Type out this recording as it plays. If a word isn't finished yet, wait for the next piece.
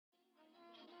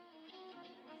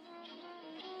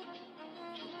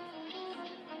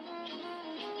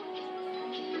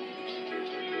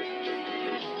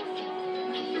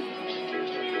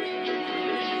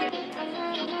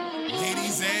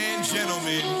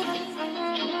building.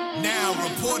 Now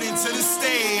reporting to the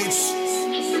stage.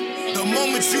 The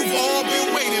moment you've all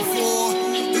been waiting for.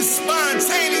 The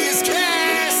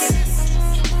Spontaneouscast.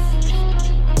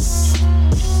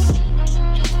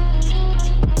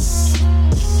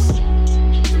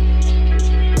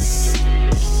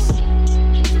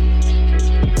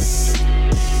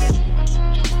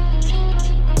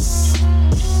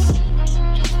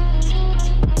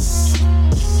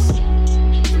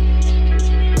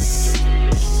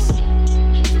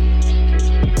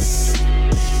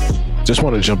 Just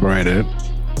want to jump right in.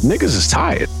 Niggas is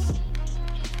tired.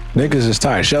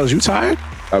 Shellz, you tired?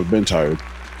 I've been tired.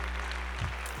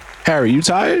 Harry, you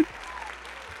tired?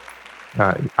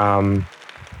 I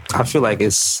feel like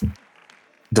it's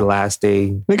the last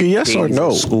day. Nigga, yes or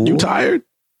no? You tired?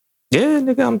 Yeah,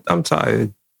 nigga, I'm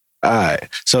tired. All right.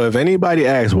 So if anybody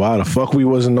asks why the fuck we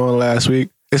wasn't on last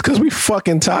week, it's because we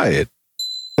fucking tired.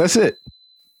 That's it.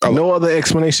 No other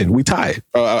explanation. We tired.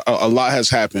 A lot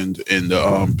has happened in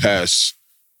the past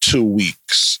 2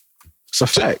 weeks. It's a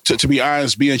fact. To be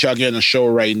honest, being that y'all getting a show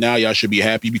right now, y'all should be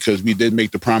happy because we did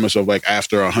make the promise of like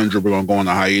after 100, we're going to go on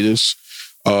a hiatus.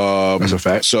 That's a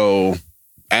fact. So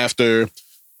after,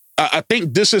 I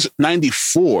think this is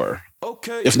 94.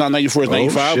 Okay. If not 94, it's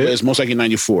 95, but it's most likely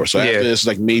 94. So after this,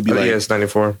 like maybe like... Yeah, it's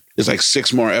 94. It's like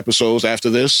 6 more episodes after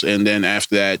this. And then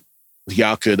after that,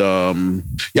 y'all could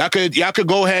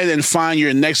go ahead and find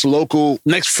your next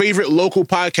favorite local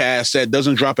podcast that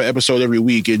doesn't drop an episode every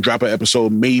week and drop an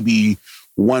episode maybe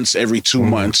once every 2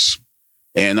 months.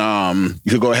 And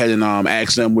you could go ahead and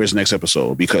ask them where's the next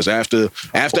episode, because after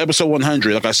episode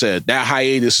 100, like I said, that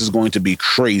hiatus is going to be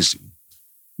crazy.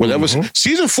 Whatever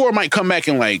season 4 might come back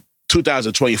in like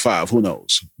 2025, who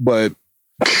knows? But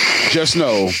just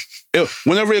know,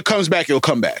 whenever it comes back, it'll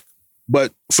come back.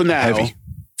 But for now.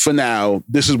 For now,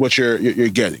 this is what you're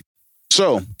getting.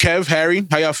 So, Kev, Harry,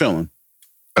 how y'all feeling?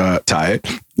 Tired.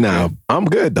 Now, I'm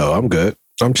good though. I'm good.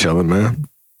 I'm chilling, man.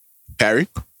 Harry?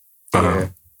 Yeah.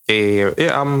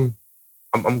 I'm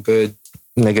good,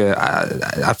 nigga.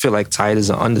 I feel like tired is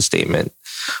an understatement.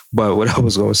 But what I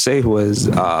was gonna say was,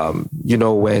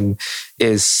 when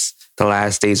it's the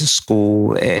last days of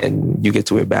school and you get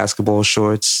to wear basketball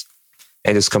shorts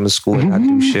and just come to school and not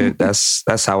do shit.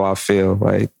 That's how I feel.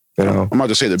 Like. You know? I'm about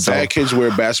to say bad kids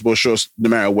wear basketball shorts no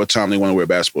matter what time they want to wear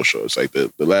basketball shorts. Like the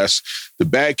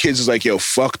bad kids is like, yo,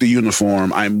 fuck the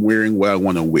uniform. I'm wearing what I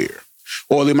want to wear.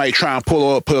 Or they might try and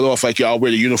pull it off like, yo, I'll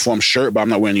wear the uniform shirt, but I'm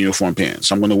not wearing the uniform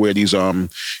pants. I'm going to wear these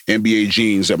NBA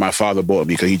jeans that my father bought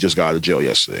me because he just got out of jail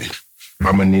yesterday.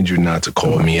 I'm going to need you not to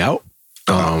call me out.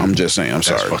 I'm just saying, I'm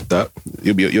sorry. Fucked up.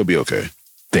 You'll be okay.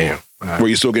 Damn. Right. Were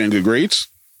you still getting good grades?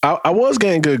 I was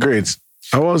getting good grades.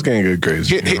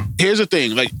 Here's the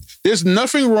thing. Like, there's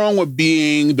nothing wrong with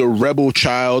being the rebel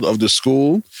child of the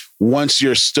school once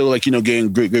you're still like,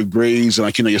 getting good grades and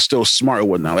like, you're still smart and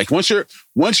whatnot. Like once you're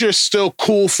still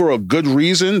cool for a good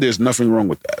reason, there's nothing wrong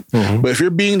with that. Mm-hmm. But if you're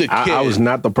being the kid... I was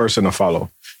not the person to follow.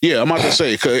 Yeah, I'm about to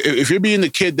say, 'cause if you're being the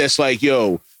kid that's like,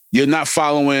 yo, you're not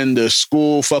following the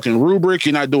school fucking rubric,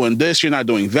 you're not doing this, you're not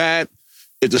doing that.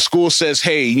 If the school says,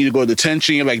 hey, you need to go to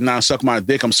detention, you're like, nah, suck my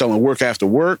dick, I'm selling work after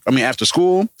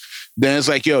school, then it's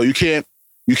like, yo, you can't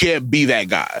be that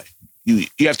guy. You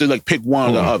have to like pick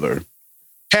one or the other.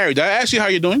 Harry, did I ask you how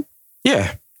you're doing?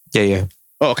 Yeah. Oh,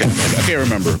 okay. I can't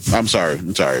remember. I'm sorry.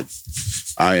 I'm tired.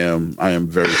 I am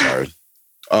very tired.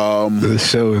 This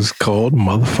show is called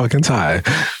motherfucking tired.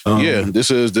 This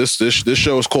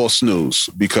show is called Snooze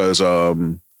because I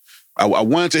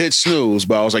wanted to hit snooze,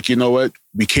 but I was like, you know what?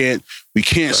 We can't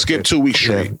skip 2 weeks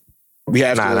straight. We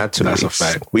have to. Not 2 weeks. That's a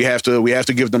fact. We have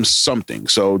to give them something.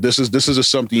 So this is a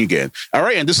something you get. All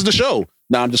right, and this is the show.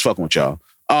 Nah, I'm just fucking with y'all.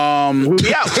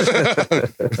 We out.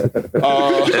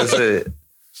 That's it.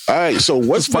 All right. So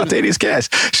what's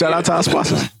Spontaneouscast? Shout out to our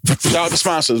sponsors. Shout out to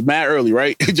sponsors. Mad early,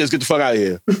 right? Just get the fuck out of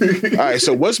here. All right.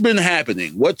 So what's been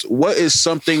happening? What is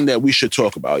something that we should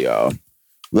talk about, y'all?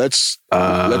 Let's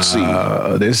see.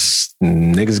 This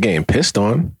niggas getting pissed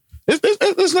on.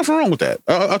 There's nothing wrong with that.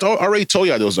 I already told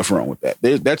y'all there was nothing wrong with that.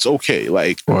 That's okay.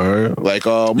 Like,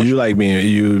 you like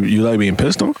being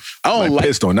pissed on? I don't like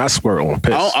pissed on, not squirt on.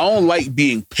 Pissed. I don't like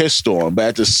being pissed on, but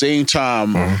at the same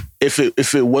time, if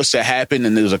it was to happen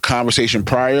and there's a conversation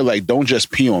prior, like don't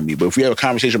just pee on me. But if we have a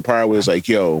conversation prior where it's like,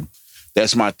 yo,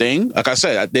 that's my thing. Like I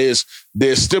said, there's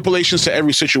stipulations to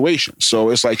every situation. So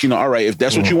it's like, all right, if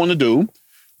that's what you want to do,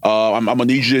 I'm gonna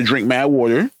need you to drink mad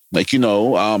water. Like,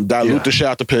 dilute the shit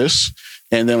out the piss.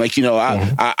 And then, like,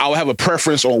 I'll have a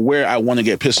preference on where I want to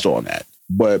get pissed on at.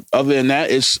 But other than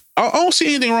that, I don't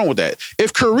see anything wrong with that.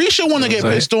 If Carisha want to get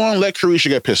pissed on, let Carisha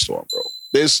get pissed on, bro.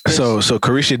 So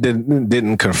Carisha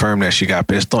didn't confirm that she got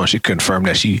pissed on. She confirmed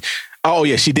that she. Oh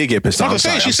yeah, she did get pissed on.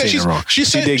 She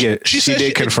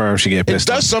did confirm she get pissed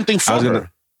on. It does something for her.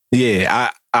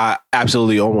 Yeah, I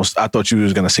absolutely almost. I thought you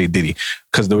was gonna say Diddy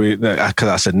because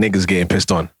I said niggas getting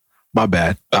pissed on. My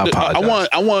bad. I apologize.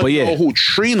 I want to know who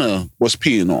Trina was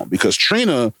peeing on, because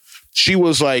Trina, she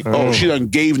was like, she done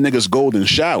gave niggas golden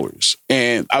showers,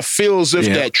 and I feel as if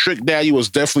that Trick Daddy was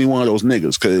definitely one of those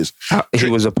niggas, because he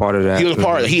was a part of that. He was a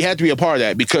part of it. He had to be a part of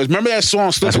that, because remember that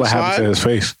song Slip and Slide? That's what happened to his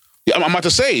face. Yeah, I'm about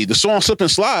to say the song Slip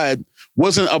and Slide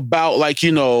wasn't about like,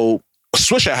 you know, a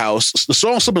Swisher House. The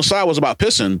song Slip and Slide was about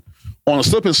pissing on a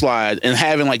slip and slide and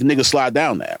having like niggas slide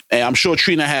down that. And I'm sure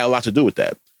Trina had a lot to do with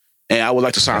that. And I would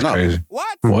like to sign up. Crazy.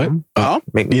 What?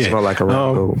 Make me smell like a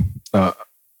rainbow.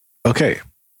 Okay.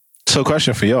 So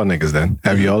question for y'all niggas then.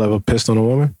 Have y'all ever pissed on a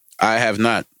woman? I have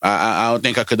not. I don't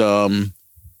think I could I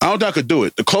don't think I could do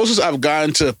it. The closest I've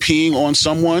gotten to peeing on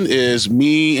someone is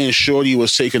me and Shorty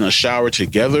was taking a shower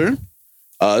together.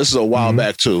 This is a while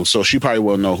back too, so she probably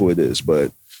won't know who it is,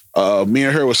 but me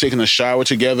and her was taking a shower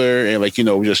together and like, you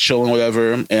know, just chilling,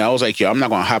 whatever. And I was like, I'm not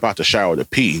going to hop out the shower to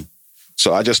pee.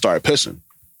 So I just started pissing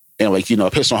and like, you know,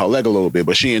 pissed on her leg a little bit,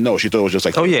 but she didn't know. She thought it was just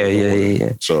like,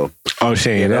 yeah. So,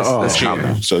 that's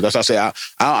common. So that's why I say, I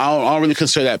don't really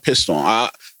consider that pissed on.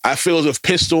 I feel as if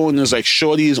pissed on is like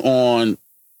Shorty's on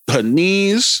her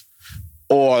knees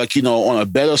or like, you know, on a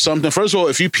bed or something. First of all,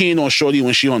 if you peeing on Shorty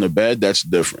when she on the bed, that's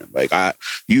different. Like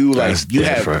you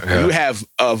have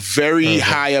a very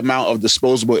high amount of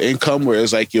disposable income, where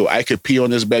it's like, I could pee on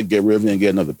this bed, get rid of it, and get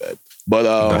another bed. But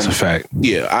that's a fact.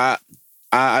 Yeah,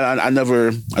 I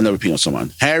never pee on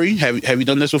someone. Harry, have you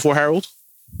done this before, Harold?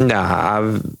 Nah,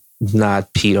 I've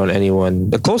not peed on anyone.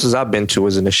 The closest I've been to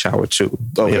was in the shower too.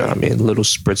 Okay. You know what I mean? Little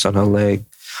spritz on her leg.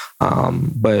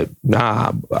 But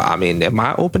nah, I mean, am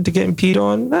I open to getting peed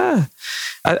on? Nah.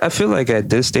 I feel like at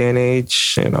this day and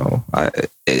age, you know,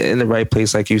 in the right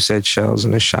place, like you said, Shellz,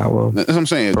 in the shower. That's what I'm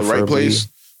saying. The right place.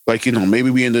 Like, you know,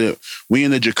 maybe we in the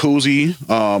jacuzzi,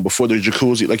 before the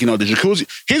jacuzzi, like, you know, the jacuzzi.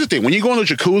 Here's the thing. When you go in the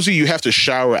jacuzzi, you have to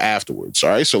shower afterwards. All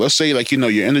right. So let's say like, you know,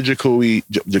 you're in the jacuzzi,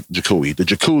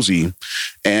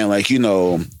 and like, you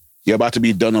know, you're about to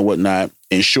be done or whatnot.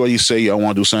 And Shorty say, I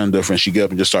want to do something different. She get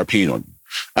up and just start peeing on you.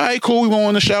 All right, cool. We won't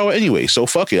in the shower anyway. So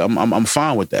fuck it. I'm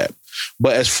fine with that.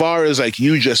 But as far as like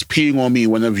you just peeing on me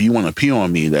whenever you want to pee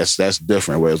on me, that's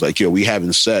different. Whereas like, we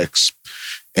having sex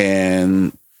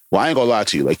and, well, I ain't gonna lie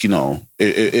to you. Like, you know,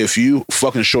 if you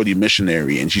fucking Shorty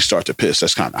missionary and she start to piss,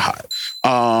 that's kind of hot.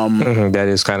 That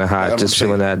is kind of hot. Just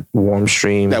feeling that warm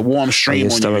stream. That warm stream on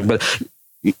your stomach. But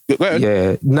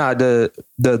yeah, nah, the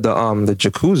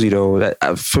jacuzzi though,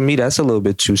 that for me that's a little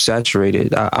bit too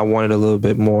saturated. I wanted a little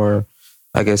bit more,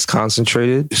 I guess,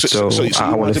 concentrated. So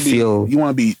I want to feel. You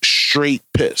want to be straight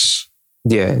piss.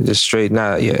 Yeah, just straight.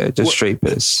 Straight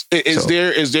piss.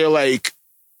 Is there like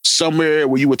somewhere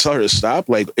where you would tell her to stop?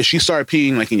 Like if she started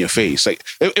peeing like in your face, like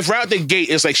if right out the gate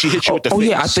it's like she hit you with the face.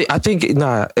 Yeah, I think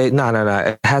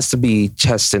it has to be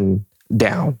chest and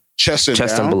down. Chest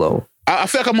and below. I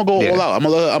feel like I'm gonna go all out. I'm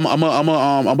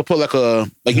gonna put like one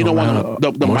of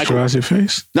the moisturize your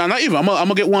face. No, not even. I'm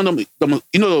gonna get one of them.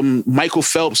 You know the Michael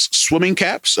Phelps swimming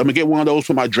caps. I'm gonna get one of those,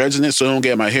 put my dreads in it so I don't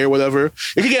get in my hair, whatever.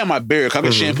 It can get in my beard. I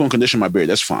can shampoo and condition my beard.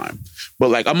 That's fine. But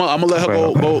like I'm gonna let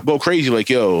her go crazy. Like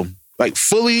like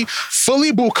fully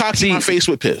bukkake my face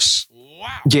with piss.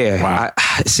 Yeah, wow.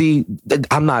 I see.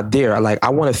 I'm not there. I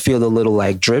want to feel the little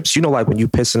like drips. You know, like when you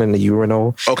pissing in the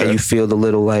urinal, and you feel the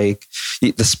little like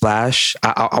the splash.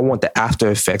 I want the after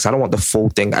effects. I don't want the full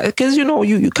thing, because you know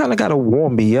you kind of got to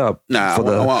warm me up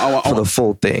for the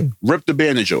full thing. Rip the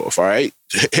bandage off. All right,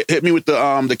 hit me with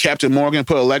the Captain Morgan.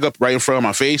 Put a leg up right in front of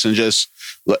my face and just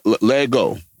let it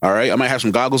go. All right, I might have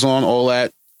some goggles on, all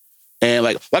that, and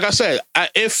like I said,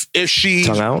 if she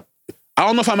tongue out. I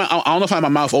don't know if I have my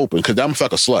mouth open because I'm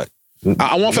like a slut.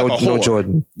 I want like a whore. No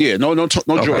Jordan. Yeah, no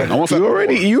Jordan. I want you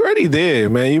already there,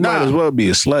 man. You might as well be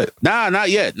a slut. Nah,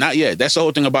 not yet. That's the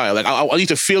whole thing about it. Like I need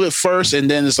to feel it first, and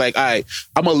then it's like, all right,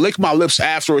 I'm gonna lick my lips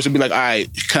afterwards and be like, all right,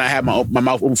 can I have my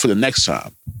mouth open for the next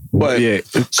time? But yeah.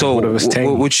 So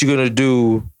what you gonna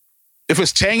do if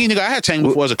it's tangy? Nigga, I had tangy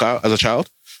before as a child.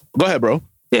 Go ahead, bro.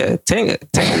 Yeah, tangy.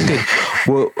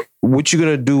 Well, what you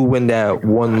gonna do when that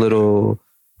one little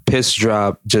piss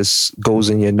drop just goes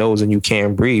in your nose and you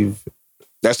can't breathe?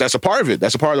 That's a part of it.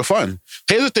 That's a part of the fun.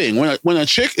 Here's the thing: when a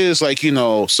chick is like, you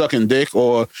know, sucking dick,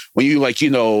 or when you like, you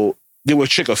know, give a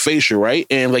chick a facial, right?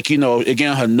 And like, you know,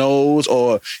 again, her nose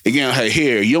or again her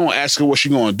hair, you don't ask her what she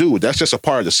gonna do. That's just a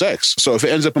part of the sex. So if it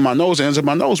ends up in my nose, it ends up in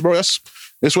my nose, bro.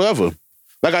 It's whatever.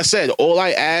 like I said, all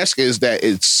I ask is that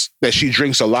she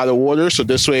drinks a lot of water, so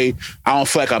this way I don't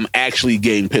feel like I'm actually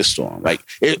getting pissed on. Like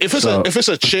if it's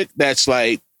a chick that's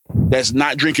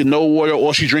not drinking no water,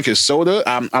 all she drinking soda,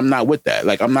 I'm not with that.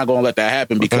 Like I'm not gonna let that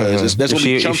happen because that's gonna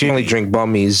be chunky. If she only drink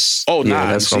bummies,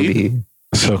 that's gonna be.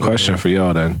 So, question for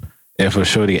y'all then: if a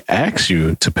shorty asks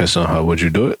you to piss on her, would you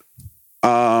do it?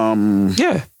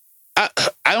 Yeah.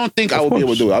 I don't think I will be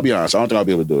able to do it. I'll be honest. I don't think I'll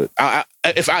be able to do it.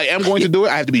 If I am going to do it,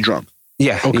 I have to be drunk.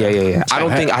 Yeah. Okay. Yeah. I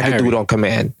don't think I can do it on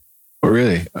command.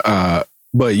 Really?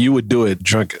 But you would do it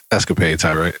drunk escapade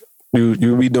type, right?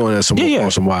 You be doing it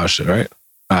on some wild shit, right?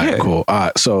 All right, cool. All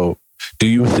right, so do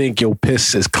you think your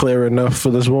piss is clear enough for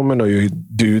this woman, or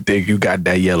do you think you got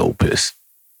that yellow piss?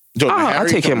 I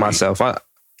take care of myself. I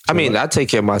mean, I take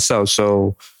care of myself,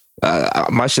 so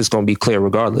my shit's gonna be clear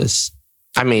regardless.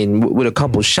 I mean, with a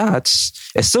couple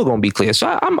shots, it's still gonna be clear. So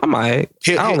I'm all right.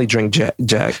 I only drink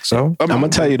Jack. So I'm gonna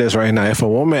tell you this right now: if a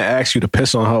woman asks you to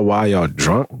piss on her while y'all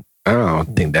drunk, I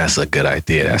don't think that's a good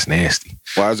idea. That's nasty.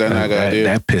 Why is that not a good idea?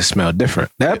 That piss smell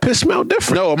different.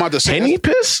 No, I'm about to say Henny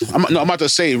piss. I'm about to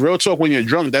say, real talk. When you're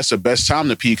drunk, that's the best time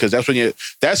to pee because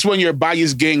that's when your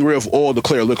body's getting rid of all the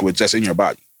clear liquids that's in your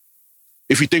body.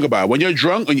 If you think about it, when you're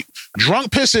drunk,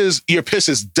 drunk pisses, your piss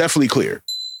is definitely clear.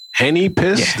 Henny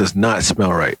piss does not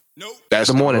smell right. Nope. That's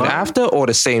the morning after or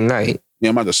the same night. Yeah,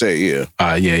 I'm about to say, yeah.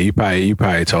 Yeah, you probably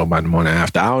talk about the morning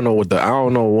after. I don't know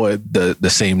what the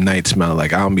same night smell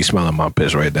like. I don't be smelling my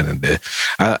piss right then and there.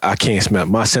 I can't smell.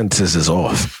 My senses is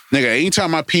off. Nigga,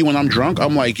 anytime I pee when I'm drunk,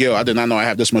 I'm like, yo, I did not know I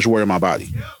have this much water in my body.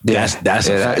 That's a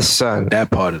fact. Son. That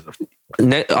part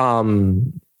is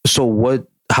so what?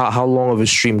 How long of a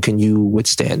stream can you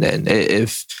withstand then?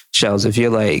 If Shellz, if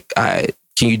you're like,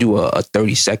 can you do a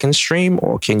 30-second stream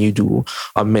or can you do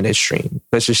a minute stream?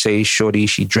 Let's just say shorty,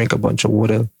 she drank a bunch of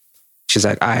water. She's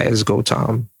like, all right, it's go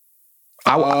time.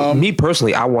 Me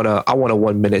personally, I want a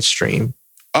 1 minute stream.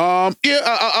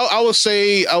 I would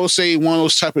say one of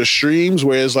those type of streams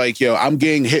where it's like, yo, I'm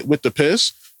getting hit with the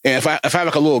piss. And if I have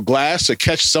like a little glass to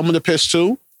catch some of the piss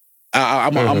too,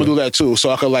 I'm gonna do that too.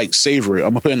 So I could like savor it. I'm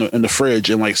gonna put it in the fridge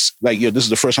and like, yo, this is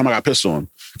the first time I got pissed on.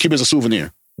 Keep it as a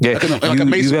souvenir. Yeah,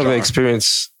 you ever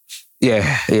experience?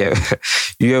 Yeah.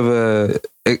 You ever?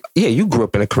 Yeah, you grew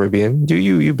up in the Caribbean.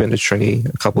 You've been to Trinity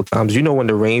a couple of times. You know when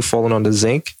the rain falling on the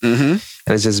zinc and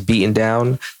it's just beating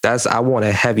down. I want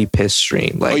a heavy piss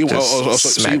stream. Like so you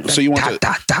want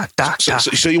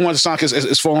the song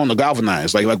is falling on the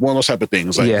galvanized, like one of those type of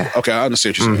things. Like, yeah. Okay, I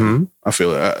understand what you're saying. I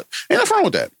feel it. Ain't nothing wrong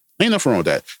with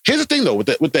that. Here's the thing though,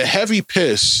 with the heavy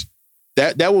piss.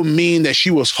 That would mean that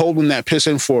she was holding that piss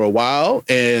in for a while.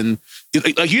 And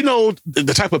like, you know,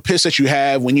 the type of piss that you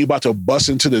have when you're about to bust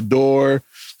into the door.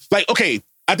 Like, okay,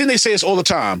 I think they say this all the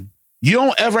time. You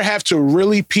don't ever have to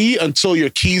really pee until your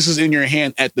keys is in your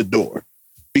hand at the door.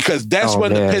 Because that's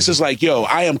when the piss is like, yo,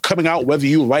 I am coming out whether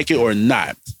you like it or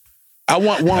not. I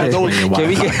want one of those. When your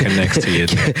Wi-Fi connects to your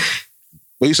dick.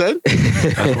 What you said?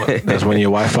 That's when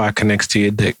your Wi-Fi connects to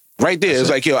your dick. Right there. It's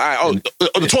like, yo,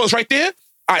 the toilet's right there?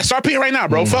 All right, start peeing right now,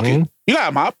 bro. Fuck it. You got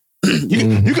a mop.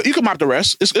 You can mop the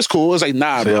rest. It's cool. It's like,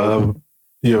 nah, bro.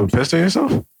 You ever pissed on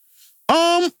yourself?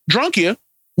 Drunk, yeah.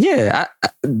 Yeah.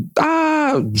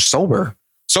 Sober.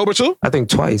 Sober too? I think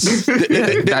twice.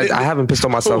 I haven't pissed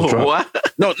on myself drunk.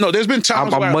 What? No, there's been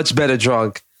times I'm much better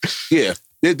drunk. Yeah.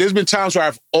 There's been times where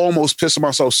I've almost pissed on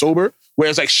myself sober, where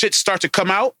it's like shit start to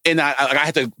come out and I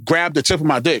had to grab the tip of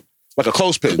my dick like a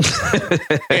clothespin.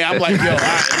 And I'm like, yo,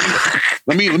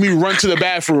 let me run to the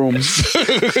bathroom.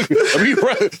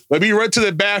 let me run to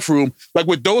the bathroom. Like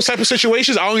with those type of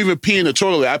situations, I don't even pee in the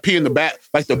toilet. I pee in the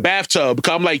bathtub.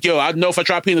 Because I'm like, yo, I know if I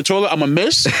try to pee in the toilet, I'm gonna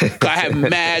miss. Because I have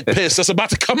mad piss that's about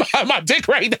to come out of my dick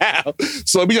right now.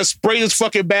 So let me just spray this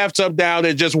fucking bathtub down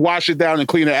and just wash it down and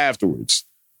clean it afterwards.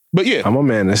 But yeah, I'm a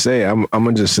man to say I'm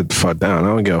gonna just sit the fuck down. I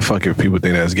don't give a fuck if people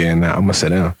think that's getting out. I'm gonna sit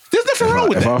down. There's nothing wrong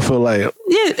with that. If I feel like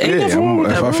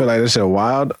if I feel like this shit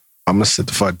wild, I'm gonna sit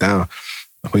the fuck down.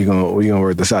 We gonna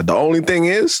work this out. The only thing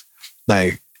is,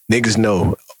 like, niggas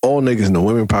know, all niggas know,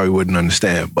 women probably wouldn't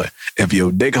understand, but if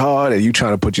your dick hard and you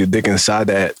trying to put your dick inside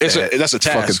that's a task.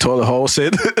 Fucking toilet hole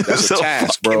shit. That's a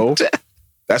task, bro.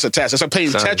 That's a task. That's like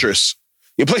playing Tetris.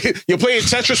 You're playing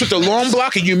Tetris with the long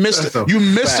block and you missed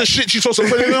the shit you're supposed to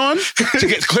put it on to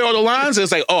get clear all the lines. And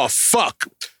it's like, oh fuck.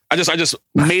 I just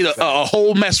made a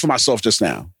whole mess for myself just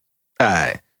now. All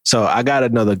right. So I got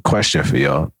another question for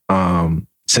y'all.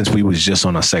 Since we was just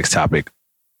on a sex topic,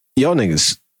 y'all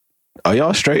niggas, are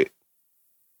y'all straight?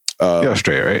 Y'all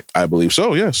straight, right? I believe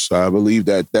so. Yes, I believe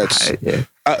that's.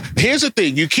 Here's the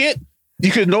thing: you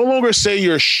can no longer say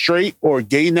you're straight or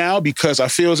gay now because I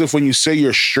feel as if when you say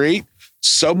you're straight,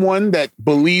 someone that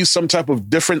believes some type of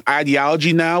different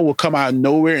ideology now will come out of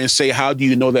nowhere and say, how do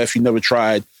you know that if you never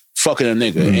tried fucking a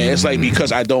nigga? And it's like,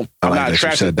 because I'm not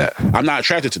attracted. I'm not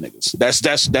attracted to niggas.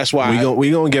 That's why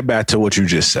we gonna get back to what you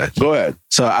just said. Go ahead.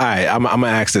 So I'm gonna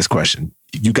ask this question.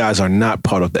 You guys are not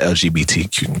part of the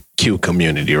LGBTQ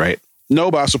community, right? No,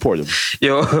 but I support him.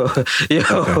 Yo, okay.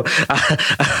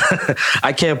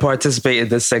 I can't participate in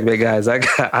this segment, guys.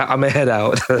 I'm a head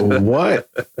out. What?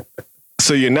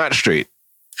 So you're not straight?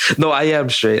 No, I am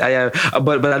straight. I am,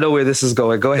 but I know where this is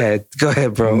going. Go ahead,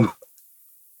 bro. All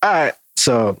right.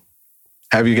 So,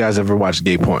 have you guys ever watched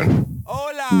gay porn?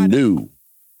 No.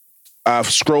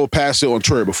 I've scrolled past it on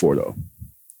Twitter before, though.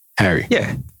 Harry?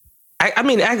 Yeah. I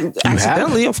mean,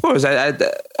 accidentally, of course. On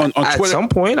Twitter, at some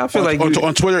point, I feel like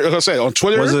on Twitter, like I said, on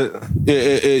Twitter, was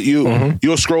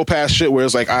you'll scroll past shit where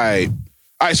it's like, all right.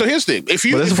 So here's the thing: if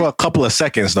you, this is for a couple of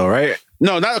seconds, though, right?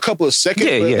 No, not a couple of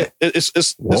seconds. Yeah.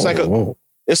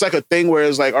 It's like a thing where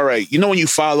it's like, all right, you know, when you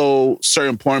follow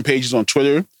certain porn pages on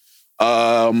Twitter,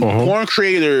 porn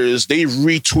creators, they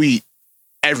retweet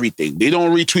everything. They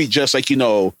don't retweet just like, you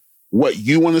know, what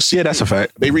you want to see. Yeah, that's a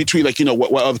fact. They retweet like, you know,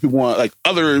 what other people want, like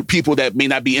other people that may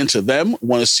not be into them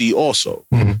want to see also.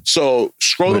 So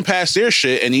scrolling past their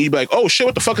shit and you'd be like, oh shit,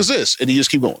 what the fuck is this? And you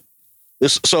just keep going.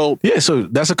 So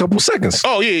that's a couple seconds.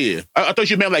 Oh yeah. I thought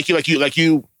you meant like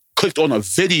you clicked on a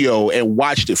video and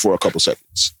watched it for a couple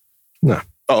seconds. No.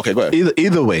 Oh, okay, go ahead.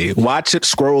 Either way, watch it,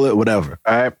 scroll it, whatever.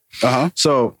 All right.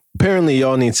 So apparently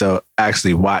y'all need to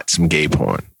actually watch some gay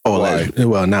porn.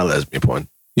 Well, not lesbian porn.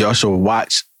 Y'all should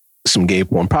watch some gay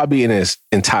porn, probably in its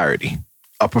entirety.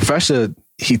 A professor,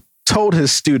 he told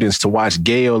his students to watch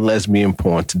gay or lesbian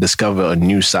porn to discover a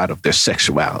new side of their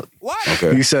sexuality. What?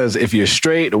 Okay. He says, if you're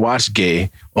straight, watch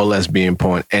gay or lesbian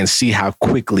porn and see how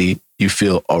quickly you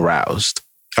feel aroused.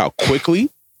 How quickly?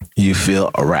 You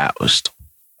feel aroused.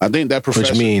 I think that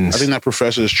professor, which means, I think that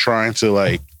professor is trying to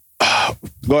like,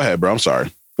 go ahead, bro. I'm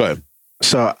sorry. Go ahead.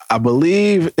 So I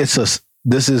believe this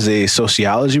is a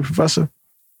sociology professor.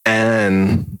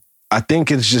 And I think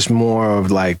it's just more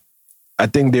of like, I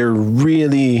think they're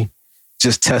really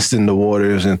just testing the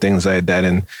waters and things like that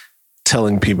and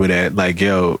telling people that like,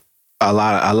 yo, a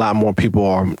lot more people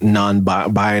are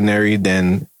non-binary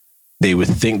than they would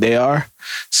think they are.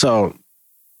 So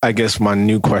I guess my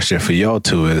new question for y'all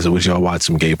too is, would y'all watch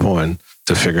some gay porn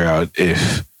to figure out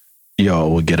if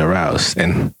y'all would get aroused?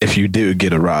 And if you do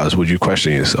get aroused, would you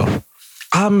question yourself?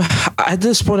 At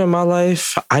this point in my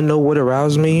life, I know what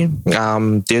aroused me.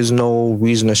 There's no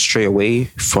reason to stray away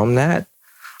from that.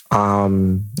 You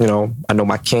know, I know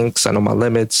my kinks, I know my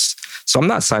limits. So I'm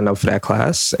not signing up for that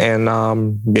class. And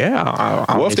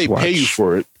what if they pay you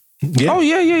for it? Yeah. Oh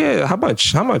yeah. How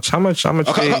much? Okay, I'm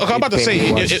about to say,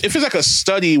 if it's like a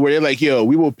study where they're like, yo,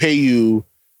 we will pay you.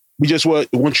 We just want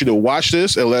you to watch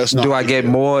this and let us know. Do I get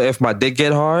more if my dick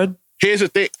get hard? Here's the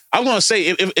thing. I'm gonna say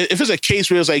if it's a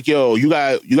case where it's like, yo, you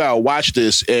gotta watch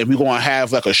this, and we're gonna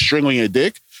have like a string on your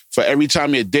dick for every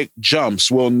time your dick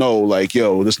jumps, we'll know like,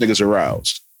 yo, this nigga's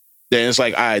aroused. Then it's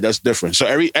like, all right, that's different. So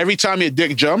every time your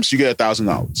dick jumps, you get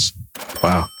 $1,000.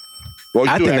 Wow.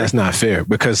 I think that's not fair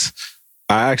because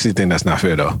I actually think that's not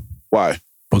fair though. Why?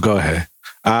 Well, go ahead.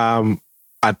 I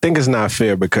think it's not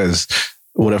fair because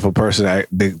what if a person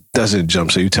that doesn't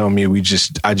jump? So you tell me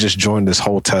I just joined this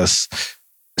whole test.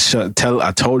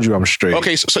 I told you I'm straight.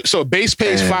 Okay, so base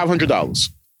pay is $500.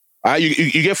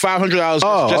 You get $500.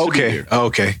 Oh, okay,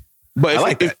 okay.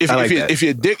 But if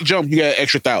your dick jump, you get an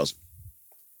extra $1,000.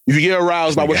 If you get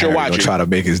aroused by what you're watching, try to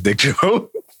make his dick jump.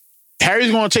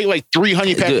 Harry's going to take like 3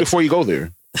 honey packs before you go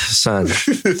there. Son,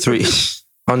 3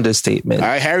 understatement. All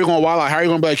right, Harry going to wild out. Harry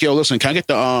going to be like, yo, listen, can I get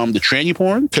the tranny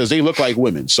porn? Because they look like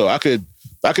women, so I could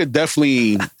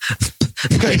definitely.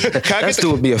 That's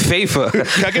doing me a favor.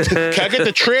 Can I get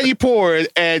the tranny porn,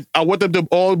 and I want them to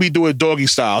all be doing doggy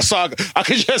style, so I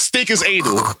could just stick his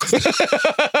anal.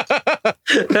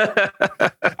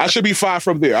 I should be far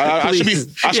from there. I should be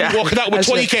walking out with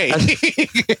 20K.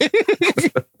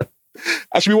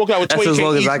 I should be walking out with 20K. That's as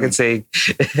long as I can take.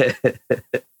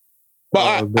 But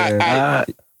all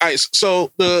right.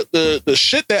 So the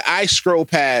shit that I scroll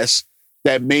past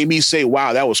that made me say,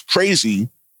 "Wow, that was crazy."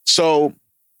 So.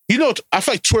 You know, I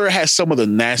feel like Twitter has some of the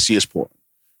nastiest porn.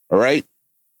 All right.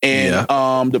 And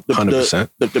 100%.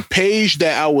 The page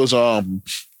that I was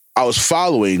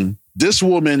following, this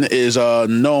woman is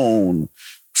known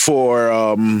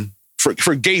for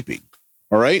gaping.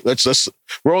 All right.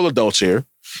 We're all adults here.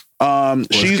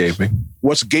 She's gaping.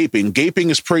 what's gaping? Gaping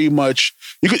is pretty much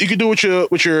you could do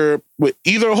with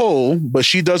either hole, but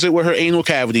she does it with her anal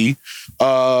cavity,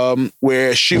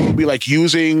 where she will be like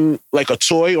using like a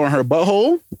toy on her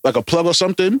butthole, like a plug or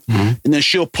something, and then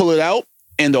she'll pull it out,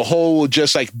 and the hole will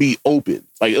just like be open,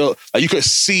 like you could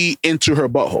see into her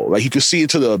butthole, like you could see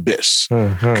into the abyss,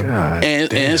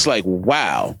 and it's like,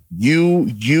 wow,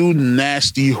 you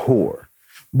nasty whore.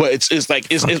 But it's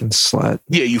slut.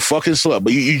 Yeah, you fucking slut.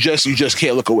 But you just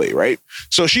can't look away, right?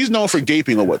 So she's known for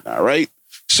gaping or whatnot, right?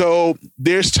 So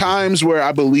there's times where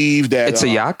I believe that it's a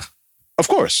yak. Of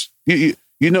course, you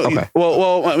know. Okay.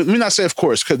 Well, let me not say of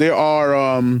course, because there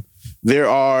are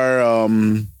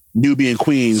Nubian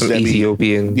queens Some that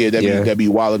Ethiopian, that be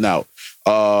wilding out.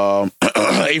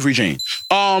 Avery Jane.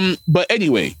 But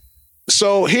anyway,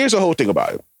 so here's the whole thing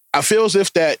about it. I feel as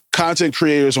if that content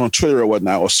creators on Twitter or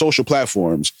whatnot, or social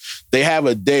platforms, they have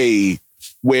a day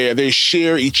where they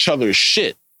share each other's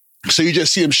shit. So you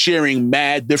just see them sharing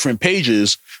mad different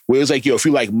pages where it's like, yo, if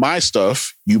you like my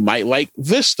stuff, you might like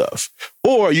this stuff.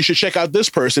 Or you should check out this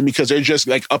person because they're just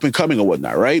like up and coming or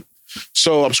whatnot, right?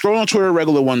 So I'm scrolling on Twitter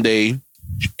regular one day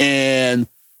and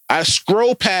I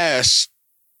scroll past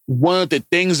one of the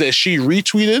things that she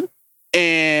retweeted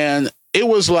and it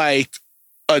was like,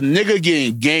 a nigga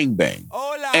getting gangbanged.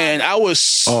 And I was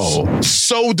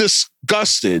so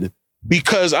disgusted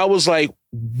because I was like,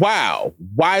 wow,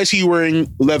 why is he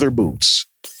wearing leather boots?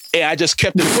 And I just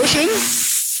kept it pushing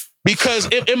because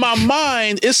in my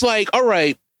mind, it's like, all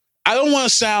right, I don't want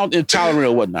to sound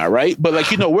intolerant or whatnot, right? But like,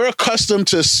 we're accustomed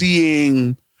to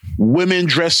seeing women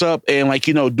dress up and like,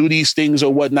 do these things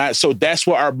or whatnot. So that's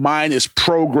what our mind is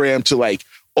programmed to like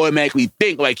automatically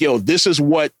think like, yo, this is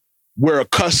what we're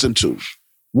accustomed to.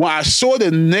 When I saw the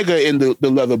nigga in the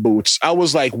leather boots, I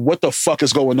was like, what the fuck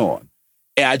is going on?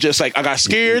 And I got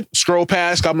scared, scroll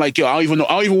past. I'm like, yo, I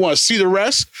don't even want to see the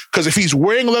rest. Because if he's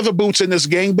wearing leather boots in this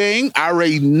gangbang, I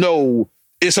already know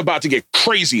it's about to get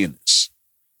crazy in this.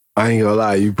 I ain't gonna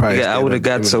lie, you probably I would have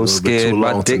got so scared.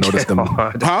 My dick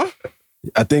hard. Huh?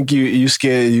 I think you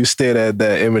stared at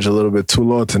that image a little bit too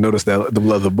long to notice that the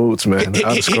leather boots, man.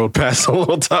 I scrolled past a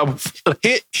little time.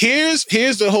 Here's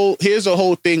the whole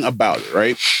thing about it,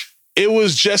 right? It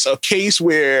was just a case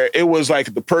where it was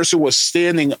like the person was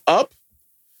standing up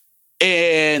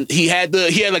and he had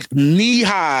like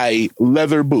knee-high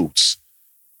leather boots.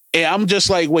 And I'm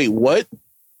just like, wait, what?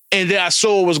 And then I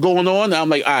saw what was going on and I'm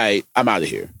like, all right, I'm out of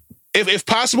here. If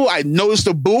possible, I noticed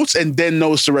the boots and then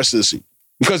noticed the rest of the scene.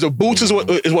 Because the boots is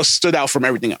what stood out from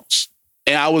everything else.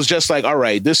 And I was just like, all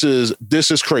right, this is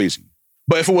crazy.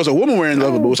 But if it was a woman wearing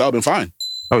leather boots, I would have been fine.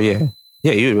 Oh, yeah.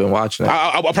 Yeah, you'd have been watching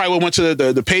that. I probably went to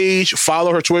the page,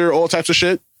 follow her Twitter, all types of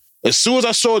shit. As soon as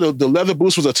I saw the leather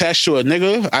boots was attached to a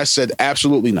nigga, I said,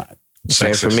 absolutely not.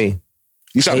 Same for me.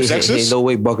 You sound sexist? Hey, no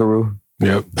way, buckaroo.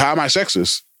 Yep. How am I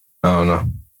sexist? I don't know.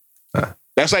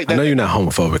 That's like that. I know you're not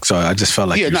homophobic, so I just felt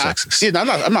like you're sexist. Yeah, I'm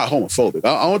not homophobic.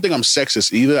 I don't think I'm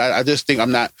sexist either. I just think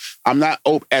I'm not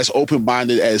as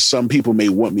open-minded as some people may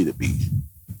want me to be.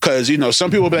 Because,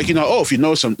 some people will be like, if you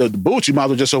know the boots, you might as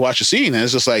well just watch the scene. And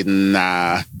it's just like,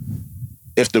 nah.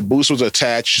 If the boots was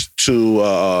attached to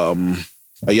a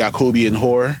Yakubian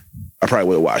whore, I probably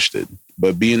would have watched it.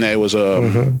 But being that it was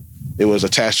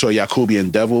attached to a Yakubian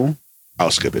devil,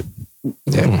 I'll skip it.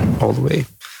 Yeah, all the way.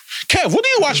 Kev, what do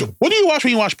you watch? What do you watch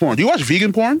when you watch porn? Do you watch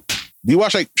vegan porn? Do you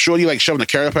watch like shorty like shoving a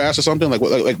carrot up her ass or something?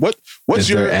 What's Is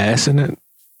your there ass in it?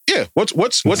 Yeah. What's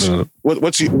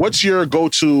your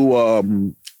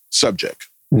go-to subject?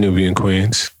 Nubian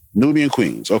queens. Nubian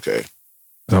queens. Okay.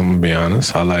 I'm gonna be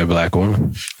honest. I like black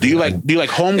women. Do you like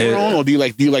homegrown or do you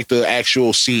like the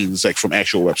actual scenes like from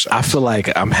actual websites? I feel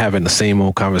like I'm having the same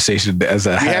old conversation as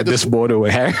I had this morning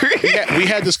with Harry. we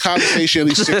had this conversation at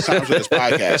least 6 times with this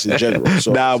podcast in general.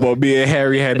 So, but me and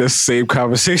Harry had the same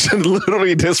conversation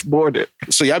literally this morning.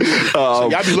 So y'all be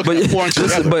looking at porn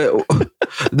together.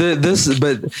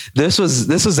 This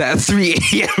was at 3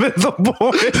 a.m. in the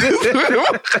morning.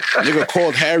 Nigga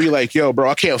called Harry like, yo, bro,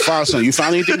 I can't find something. You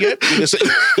found anything yet?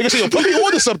 Nigga say, yo, put me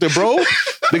on to something, bro.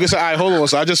 Nigga say, all right, hold on.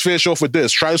 So I just finished off with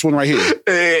this. Try this one right here.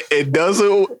 It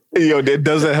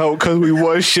doesn't help because we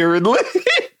was sharing link.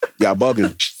 Y'all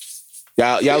bugging.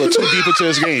 Y'all are too deep into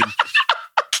this game.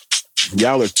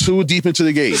 Y'all are too deep into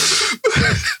the game.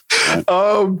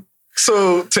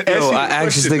 So to answer I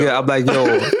asked this nigga, I'm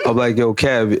like, yo,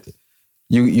 Kev,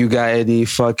 you got any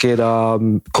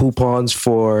fucking coupons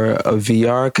for a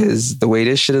VR? Because the way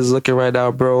this shit is looking right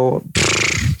now, bro,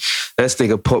 this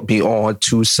nigga put me on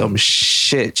to some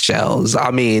shit, Shellz. I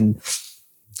mean,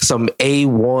 some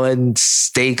A1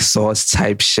 steak sauce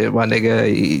type shit, my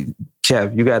nigga.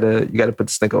 Kev, you gotta put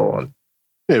this nigga on.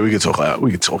 Yeah, we can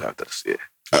talk after this. Yeah.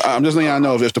 I'm just letting y'all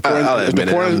know if the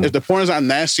porn is not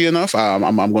nasty enough,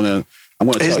 I'm gonna.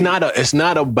 It's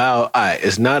not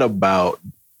about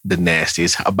the nasty.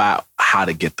 It's about how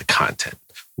to get the content.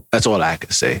 That's all I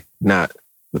can say.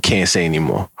 Can't say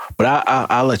anymore. But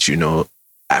I'll let you know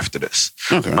after this.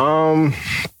 Okay.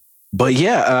 But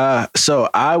yeah. So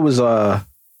I was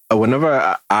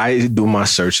whenever I do my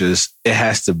searches, it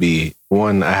has to be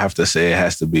one. I have to say it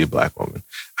has to be a black woman.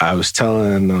 I was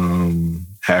telling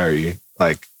Harry,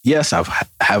 like, yes,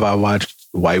 have I watched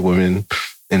white women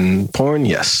in porn?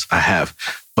 Yes, I have.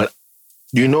 But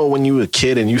you know, when you were a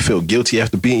kid and you feel guilty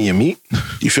after beating your meat,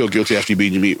 you feel guilty after you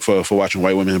beating your meat for watching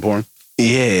white women in porn.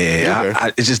 Yeah,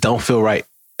 okay. It just don't feel right.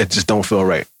 It just don't feel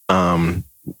right.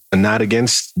 Not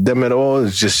against them at all.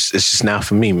 It's just not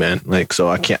for me, man. Like, so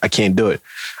I can't do it.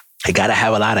 I gotta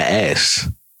have a lot of ass.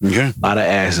 Okay. A lot of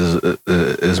ass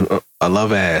is I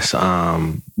love ass.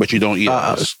 But you don't eat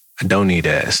ass. I don't eat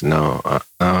ass. No, I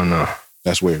don't know.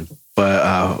 That's weird.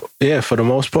 But yeah, for the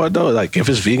most part though, like if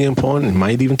it's vegan porn, it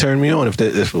might even turn me on.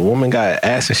 If a woman got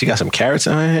ass and she got some carrots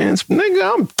in her hands,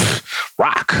 nigga, I'm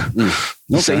rock.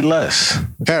 Okay. Say less.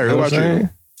 Harry, how about you?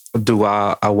 Do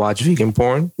I watch vegan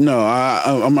porn? No,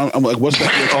 I'm like, what's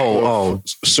that?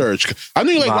 Search. I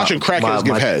know you like watching crackheads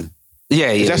give head.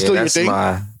 Yeah. Is that still your thing?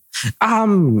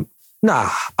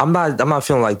 Nah, I'm not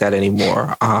feeling like that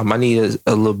anymore. I need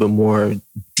a little bit more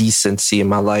decency in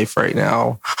my life right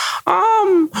now.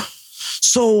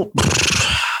 So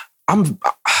and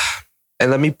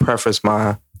let me preface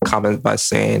my comment by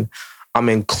saying I'm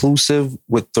inclusive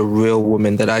with the real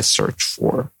women that I search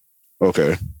for.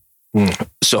 Okay.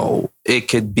 So it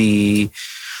could be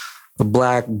a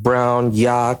black, brown,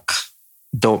 yak,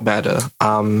 don't matter.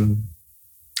 I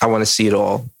want to see it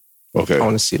all. Okay. I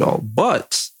want to see it all.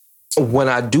 But when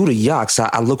I do the yaks,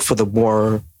 I look for the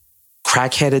more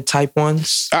crackheaded type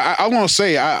ones. I want to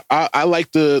say I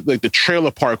like the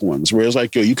trailer park ones where it's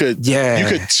like, yo, you could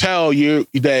tell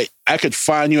that I could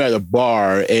find you at a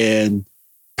bar and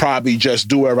probably just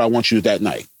do whatever I want you that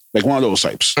night. Like one of those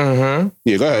types. Mm-hmm.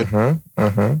 Yeah, go ahead. Mm-hmm.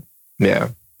 Mm-hmm. Yeah.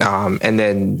 And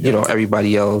then,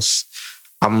 everybody else,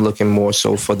 I'm looking more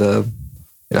so for the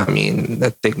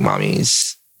thick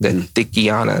mommies, the thick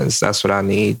Giannas. That's what I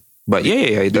need. But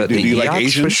yeah, the you like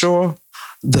Asians? For sure.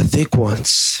 The thick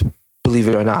ones, believe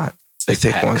it or not. The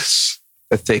thick ones.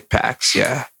 The thick packs,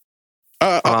 yeah.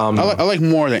 I like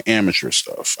more of the amateur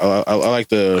stuff. I like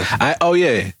the...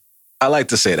 I like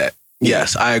to say that.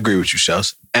 Yes, I agree with you,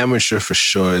 Shellz. Amateur for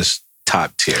sure is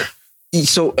top tier.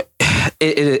 So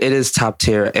it is top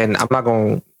tier, and I'm not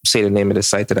going to say the name of the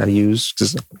site that I use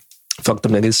because fuck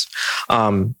them niggas.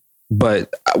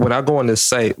 But when I go on this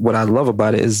site, what I love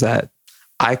about it is that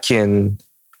I can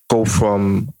go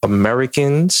from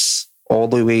Americans all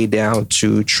the way down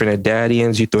to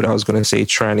Trinidadians. You thought I was going to say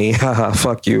tranny.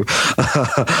 Fuck you.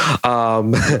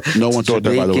 No one thought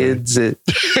that, by the way.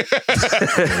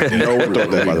 No one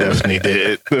thought that, by the way. Definitely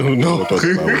did. No one thought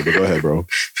that, by the way. But go ahead, bro.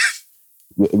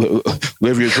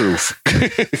 Live your truth.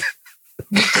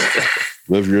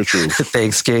 Live your truth.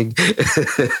 Thanks, King.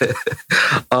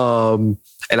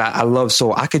 And I love,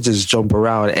 so I could just jump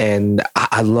around, and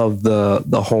I love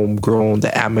the homegrown,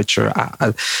 the amateur.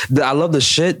 I love the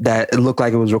shit that it looked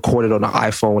like it was recorded on an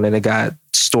iPhone and it got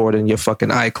stored in your fucking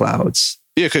iClouds.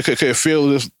 Yeah, could it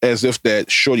feel as if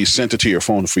that shorty sent it to your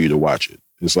phone for you to watch it?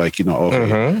 It's like,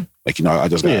 okay, I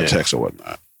just got a text or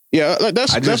whatnot. Yeah,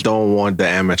 I just don't want the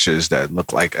amateurs that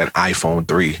look like an iPhone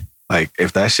 3. Like,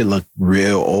 if that shit look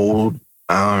real old,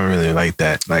 I don't really like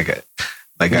that. Like I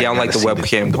don't like the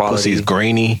webcam quality. The pussy's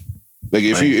grainy. Like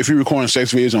if you're recording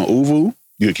sex videos on Uvu,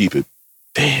 you can keep it.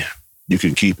 Damn, you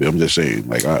can keep it. I'm just saying,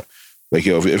 if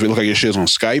it look like your shit's on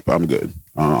Skype, I'm good.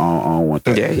 I don't want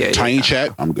that. Yeah. Tiny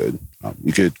chat, I'm good.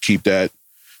 You could keep that.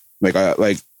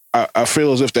 I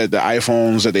feel as if that the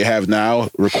iPhones that they have now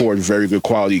record very good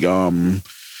quality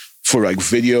for like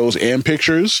videos and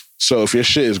pictures. So if your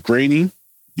shit is grainy,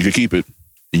 you can keep it.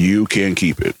 You can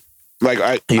keep it. Like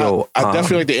I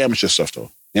definitely like the amateur stuff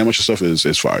though. The amateur stuff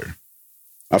is fire.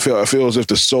 I feel as if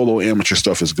the solo amateur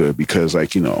stuff is good because I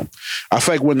feel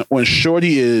like when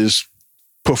shorty is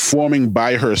performing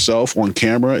by herself on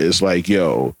camera, it's like,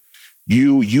 yo,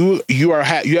 you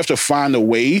have to find a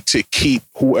way to keep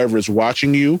whoever is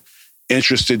watching you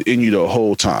interested in you the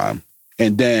whole time.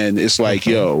 And then it's like,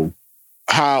 yo,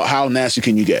 how nasty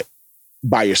can you get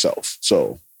by yourself?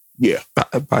 So yeah.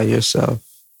 By yourself.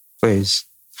 Please.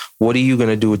 What are you going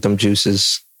to do with them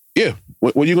juices? Yeah.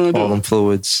 What are you going to do? All them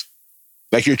fluids.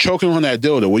 Like you're choking on that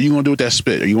dildo. What are you going to do with that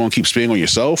spit? Are you going to keep spitting on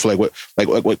yourself? Like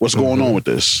what's going on with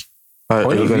this?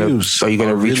 Are you going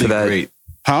to reach for that?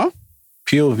 Huh?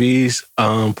 POVs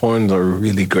porns are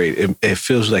really great. It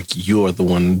feels like you're the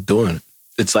one doing it.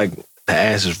 It's like the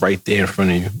ass is right there in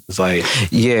front of you. It's like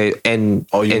and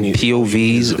all you need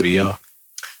POVs, is a VR.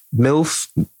 MILF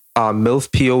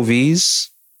POVs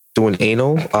doing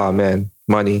anal. Oh man,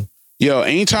 money. Yo,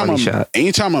 anytime a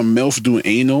MILF do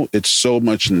anal, it's so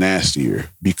much nastier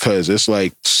because it's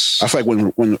like I feel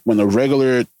like when a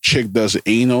regular chick does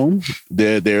anal,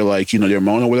 they're like, they're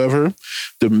moaning or whatever.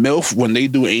 The MILF, when they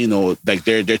do anal, like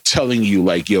they're telling you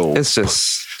like, yo, it's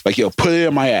just like, yo, put it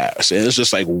in my ass. And it's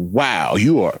just like, wow,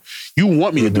 you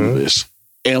want me to do this.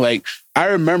 And like I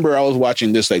remember I was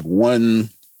watching this like one.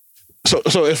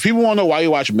 So if people want to know why you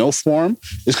watch MILF porn,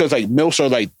 it's because like MILFs are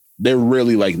like, they're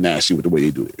really like nasty with the way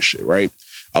they do this shit, right?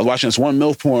 I was watching this one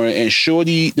MILF porn and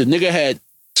shorty, the nigga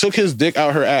took his dick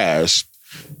out her ass.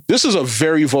 This is a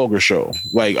very vulgar show.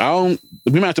 Like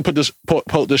we might have to put this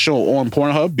show on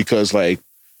Pornhub because like,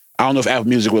 I don't know if Apple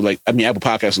Music would Apple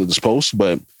Podcasts would just post,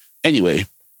 but anyway,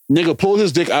 nigga pulled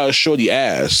his dick out of shorty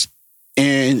ass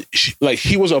and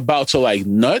he was about to like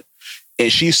nut.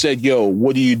 And she said, yo,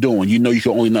 what are you doing? You know you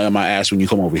can only nut in my ass when you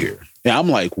come over here. And I'm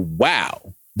like, wow,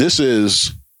 this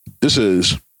is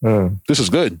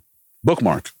good.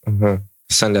 Bookmark. Mm-hmm.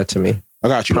 Send that to me. I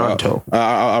got you. Pronto.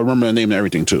 I remember the name and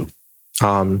everything too.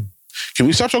 Can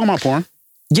we stop talking about porn?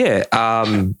 Yeah.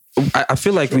 I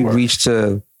feel like we reached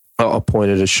to a point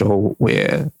of the show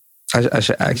where I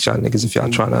should ask y'all niggas if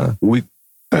y'all trying to. What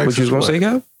you was gonna say,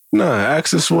 Kev? Nah,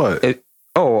 ask us what?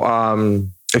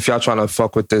 If y'all trying to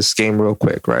fuck with this game real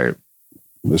quick, right?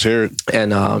 Let's hear it.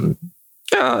 And I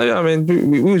mean,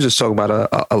 we were just talking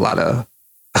about a lot of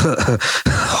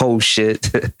whole shit.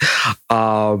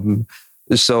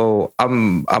 So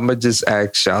I'm gonna just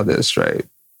ask y'all this, right?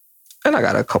 And I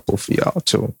got a couple for y'all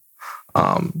too.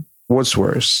 What's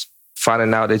worse?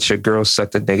 Finding out that your girl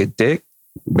sucked a nigga dick?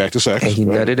 Back to sex. And he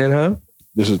nutted in her?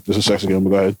 This is sex again, but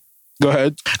go ahead. Go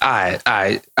ahead. All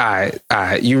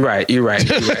right. You're right.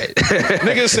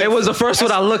 Nigga said, it was the first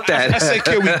one I looked at. I said,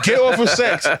 can we get off of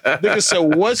sex? Nigga said,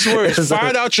 what's worse?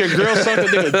 Find out your girl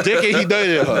sucked a nigga dick and he done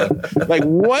it in her. Like,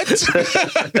 what?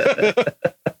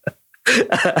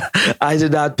 I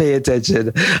did not pay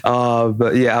attention.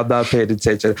 But yeah, I'm not paying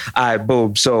attention. All right,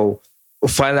 boom. So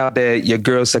find out that your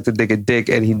girl sucked a nigga dick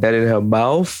and he nutted in her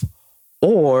mouth,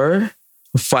 or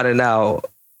finding out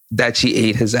that she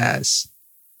ate his ass.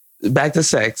 Back to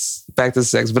sex.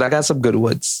 But I got some good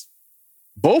ones.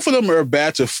 Both of them are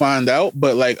bad to find out,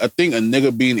 but like I think a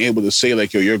nigga being able to say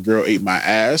like, yo, your girl ate my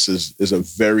ass is a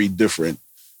very different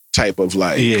type of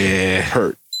like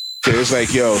hurt. It's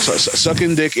like, yo,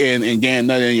 sucking dick and getting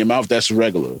nothing in your mouth, that's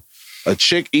regular. A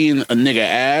chick eating a nigga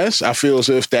ass, I feel as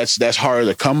if that's harder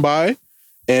to come by.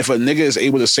 And if a nigga is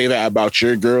able to say that about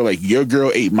your girl, like your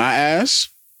girl ate my ass,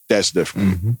 that's different.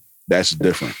 Mm-hmm. That's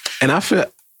different. And I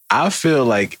feel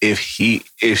like if she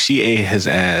ate his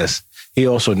ass, he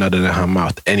also nutted in her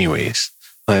mouth anyways.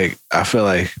 Like, I feel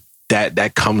like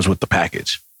that comes with the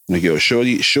package. Like, yo,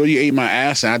 shorty ate my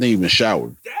ass and I didn't even shower.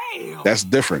 Damn. That's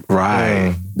different.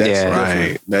 Right. That's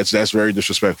right. That's very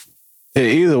disrespectful. Yeah,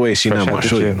 either way, she not my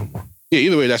shorty no more. Yeah,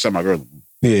 either way, that's not my girl no more.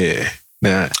 Yeah.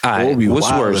 Nah, what would be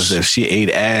wild if she ate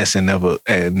ass and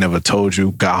never told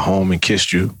you, got home and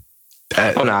kissed you.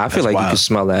 I feel like wild. You can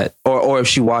smell that. Or if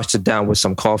she washed it down with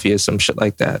some coffee or some shit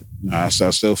like that. Nah, I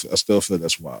still feel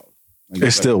that's wild. Like,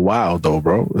 it's still wild though,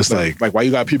 bro. It's like why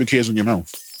you got pubic hairs in your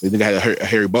mouth? They think I had a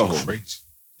hairy butthole. Crazy.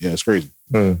 Yeah, it's crazy.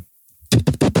 You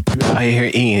out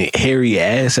here eating hairy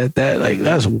ass at that? Like,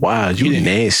 that's wild. You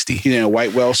nasty. He didn't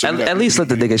wipe well, so at least let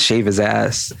the nigga shave his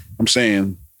ass. I'm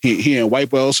saying he didn't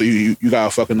wipe well, so you got a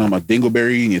fucking a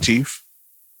dingleberry in your teeth.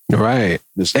 Right.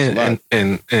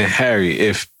 And Harry,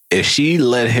 if she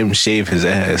let him shave his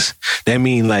ass, that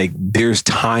mean like there's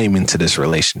time into this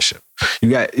relationship.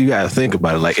 You got to think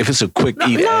about it. Like, if it's a quick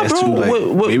ass too,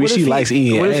 like maybe she likes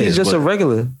eating ass. What if he's just a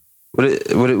regular? What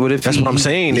if that's what I'm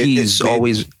saying? He's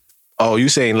always. Oh, you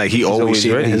saying like he always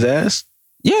shaving his ass?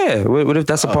 Yeah. What if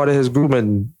that's a part of his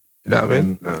grooming? You know what I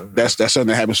mean? That's something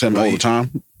that happens to him all the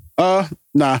time.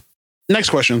 Nah. Next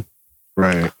question.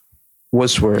 Right.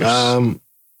 What's worse? Go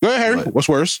ahead, Harry. What's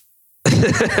worse?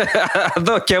 I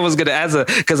thought Kev was gonna answer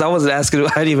because I wasn't asking.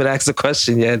 I didn't even ask the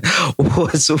question yet.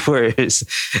 What's worse?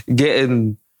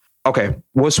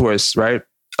 What's worse? Right?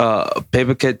 A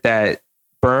paper cut that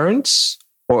burns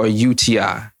or a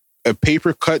UTI? A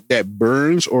paper cut that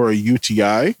burns or a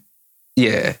UTI?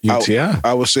 Yeah, UTI.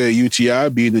 I would say a UTI,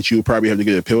 being that you would probably have to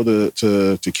get a pill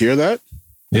to cure that.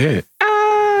 Yeah.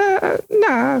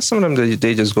 Nah. Some of them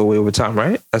they just go away over time,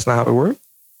 right? That's not how it works.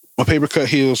 A paper cut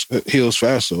heals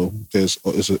fast though because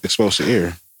it's exposed to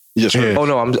air. You just Oh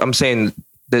no, I'm saying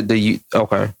the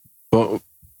okay. Well,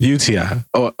 UTI.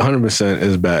 Oh, 100%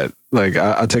 is bad. Like,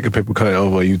 I take a paper cut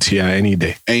over a UTI any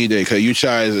day. Any day, because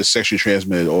UTI is a sexually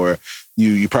transmitted, or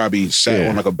you probably sat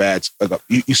on like a bad...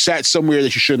 you sat somewhere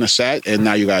that you shouldn't have sat, and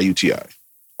now you got a UTI.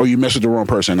 Or you messed with the wrong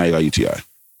person, and now you got UTI.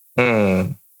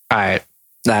 All right.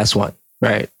 Last one,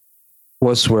 right?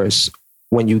 What's worse?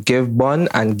 When you give bun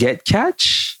and get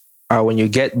catch, or when you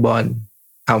get bun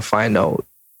and find out?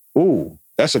 Ooh,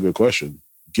 that's a good question.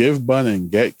 Give bun and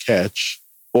get catch,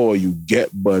 or you get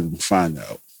bun and find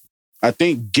out. I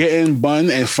think getting bun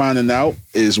and finding out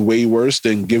is way worse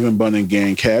than giving bun and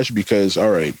getting catch, because, all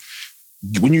right,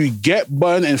 when you get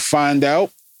bun and find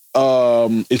out,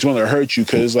 it's going to hurt you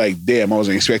because, like, damn, I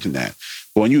wasn't expecting that.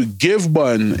 But when you give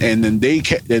bun and then they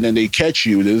catch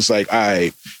you, it's like, all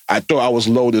right, I thought I was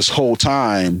low this whole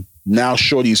time. Now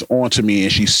shorty's onto me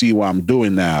and she see what I'm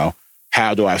doing now.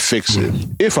 How do I fix it?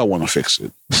 If I want to fix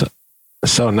it.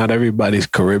 So not everybody's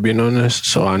Caribbean on this,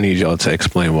 so I need y'all to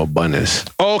explain what bun is.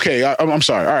 Okay, I'm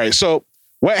sorry. All right, so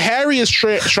what Harry is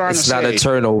trying to say... It's not a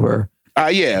turnover.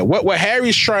 Yeah, what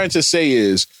Harry's trying to say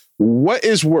is, what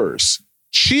is worse?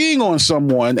 Cheating on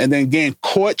someone and then getting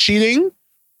caught cheating,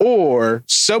 or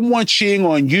someone cheating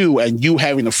on you and you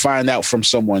having to find out from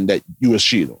someone that you was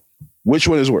cheating on? Which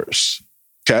one is worse?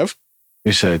 Kev?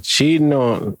 You said cheating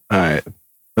on... All right,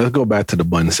 let's go back to the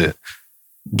bun set.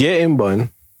 Getting bun...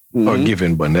 Or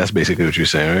giving bun. That's basically what you're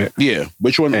saying, right? Yeah.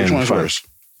 Which one is worse?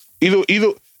 Either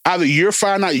you're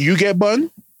finding out you get bun,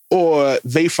 or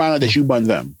they find out that you bun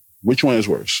them. Which one is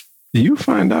worse? You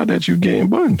find out that you getting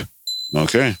bunned.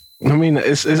 Okay. I mean, I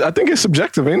think it's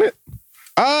subjective, ain't it?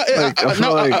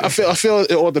 I feel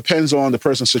it all depends on the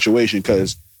person's situation,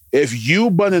 because if you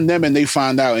bunning them and they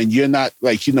find out and you're not,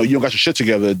 like, you don't got your shit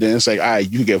together, then it's like, all right,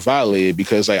 you can get violated,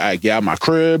 because, like, I get out of my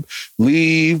crib,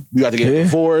 leave, you got to get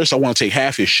divorced, I want to take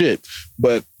half your shit.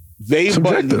 But they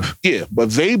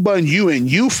bun you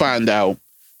and you find out,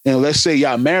 and let's say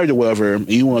y'all married or whatever, and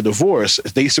you want a divorce,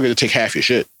 they still got to take half your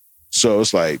shit. So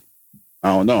it's like,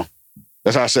 I don't know.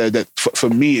 That's how I said that for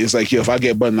me, it's like, if I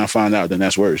get bunned and I find out, then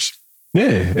that's worse.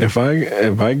 Yeah, if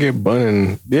I get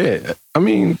bunned, I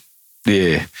mean...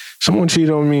 Yeah, someone cheated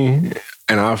on me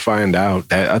and I find out,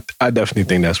 that I definitely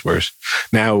think that's worse.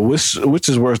 Now, which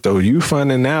is worse though? You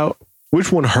finding out,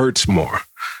 which one hurts more?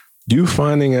 You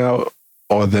finding out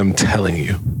or them telling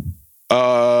you?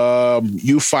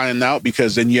 You finding out,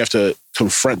 because then you have to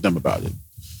confront them about it.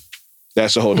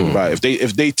 That's the whole thing about it.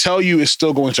 If they tell you, it's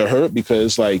still going to hurt,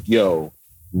 because, like, yo,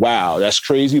 wow, that's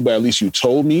crazy, but at least you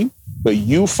told me. But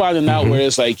you finding out where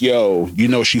it's like, yo,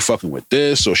 she fucking with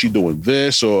this, or she doing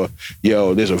this, or,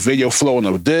 yo, there's a video flowing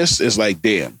of this. It's like,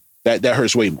 damn, that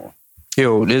hurts way more.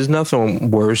 Yo, there's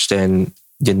nothing worse than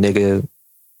your nigga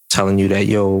telling you that,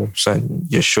 yo, son,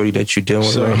 your shorty that you dealing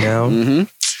with right now.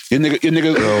 Your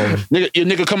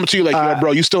nigga coming to you like, yo,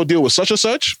 bro, you still deal with such and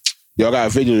such? Yo, I got a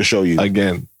video to show you.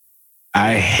 Again,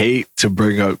 I hate to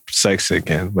bring up sex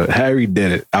again, but Harry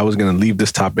did it. I was going to leave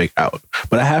this topic out,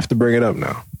 but I have to bring it up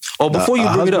now. Oh, before you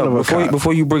bring it up, hold on.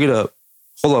 Before you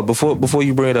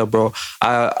bring it up, bro,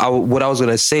 what I was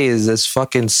going to say is this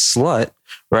fucking slut,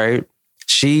 right?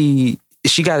 She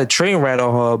got a train ran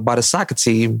on her by the soccer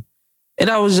team, and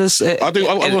I was just, I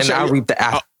reaped the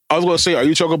apple. I was going to say, are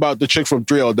you talking about the chick from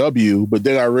 3LW? But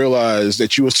then I realized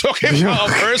that you was talking about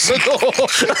personal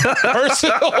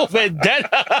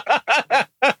vendetta.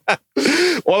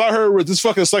 All I heard was this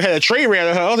fucking slut had a train ran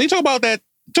on her. Oh, you talking about that?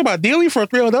 You talking about dealing for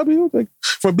 3LW? Like,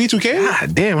 for B2K?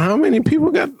 God damn, how many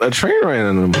people got a train ran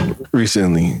on them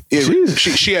recently? Yeah,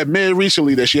 she admitted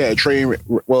recently that she had a train.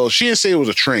 Well, she didn't say it was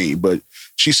a train, but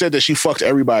she said that she fucked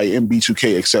everybody in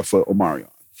B2K except for Omarion.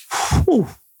 Whew.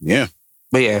 Yeah.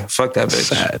 But yeah, fuck that bitch.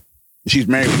 Sad. She's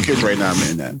married with kids right now,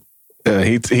 man.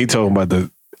 He talking about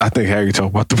I think Harry talking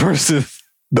about the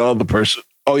other person.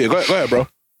 Oh yeah, go ahead, bro.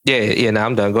 Yeah, nah,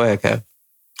 I'm done. Go ahead, Kev.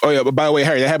 Oh yeah, but by the way,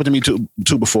 Harry, that happened to me too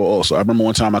before also. I remember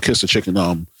one time I kissed a chick in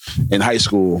high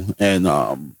school, and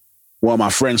one of my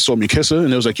friends saw me kiss her,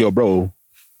 and it was like, yo, bro,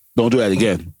 don't do that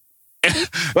again.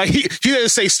 Like he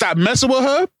didn't say stop messing with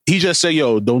her. He just said,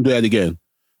 yo, don't do that again.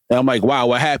 And I'm like, wow,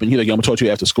 what happened? He's like, yo, I'm gonna talk to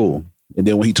you after school. And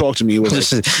then when he talked to me, it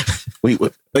was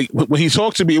when he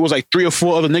talked to me, it was like 3 or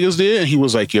 4 other niggas there, and he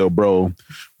was like, yo, bro,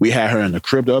 we had her in the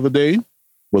crib the other day,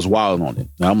 was wilding on it.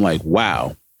 And I'm like,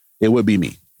 wow, it would be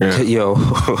me. Yeah. Yo,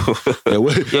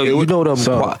 you know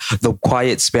the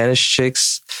quiet Spanish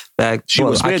chicks back. She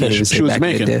was Spanish. She was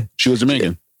Jamaican. She was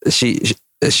Jamaican.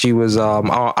 She was.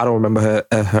 I don't remember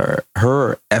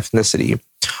her ethnicity,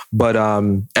 but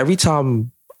every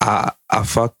time I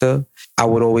fucked her, I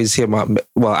would always hear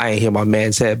I ain't hear my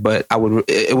man's head, but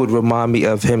it would remind me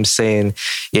of him saying,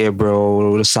 yeah,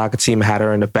 bro, the soccer team had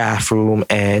her in the bathroom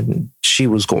and she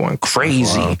was going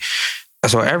crazy. Wow.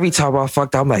 So every time I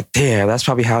fucked, I'm like, damn, that's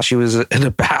probably how she was in the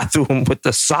bathroom with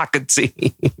the soccer team.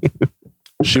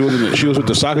 She was with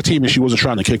the soccer team and she wasn't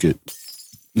trying to kick it.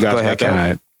 You guys got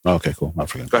that? Okay, cool. I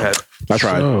forgot. Go ahead. I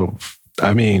tried. So,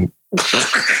 I mean,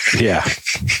 yeah.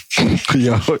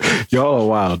 y'all are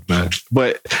wild, man.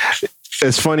 But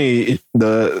it's funny,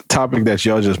 the topic that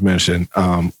y'all just mentioned,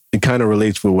 it kind of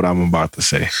relates with what I'm about to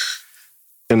say.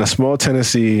 In a small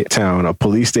Tennessee town, a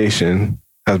police station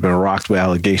has been rocked with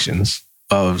allegations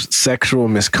of sexual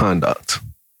misconduct.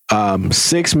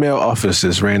 6 male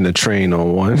officers ran the train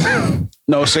on one.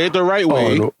 No, say it the right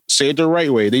way. No. Say it the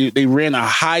right way. They ran a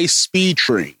high-speed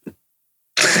train.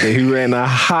 They ran a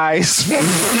high-speed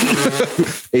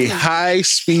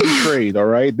train, all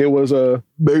right? They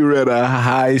ran a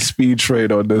high-speed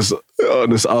train on this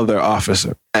other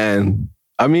officer. And,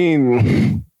 I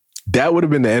mean, that would have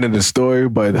been the end of the story,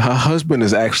 but her husband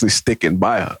is actually sticking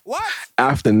by her. What?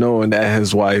 After knowing that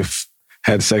his wife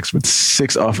had sex with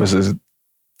 6 officers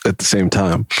at the same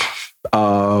time.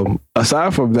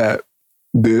 Aside from that,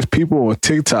 there's people on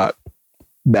TikTok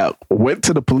that went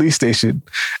to the police station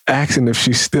asking if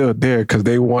she's still there because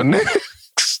they want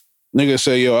next. Nigga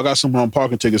say, yo, I got some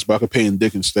parking tickets, but I could pay in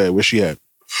dick instead. Where she at?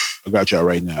 I got y'all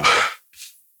right now.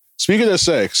 Speaking of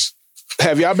sex,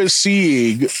 have y'all been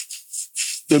seeing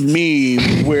the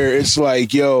meme where it's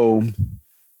like, yo,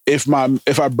 if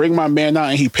I bring my man out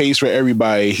and he pays for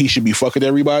everybody, he should be fucking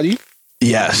everybody?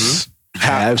 Yes.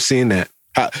 I have seen that.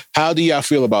 How do y'all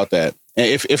feel about that? And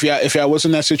if y'all was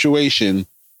in that situation,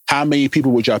 how many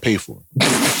people would y'all pay for? See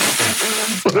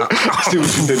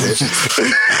what you did there.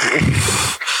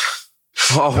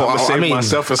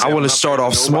 I want to start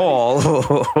off small.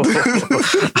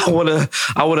 I want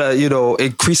to,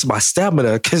 increase my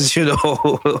stamina because,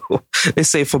 they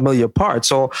say familiar parts.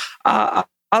 So I'll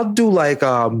do like,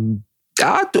 I'll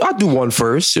do one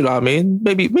first. You know what I mean?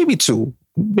 Maybe 2.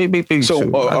 Maybe so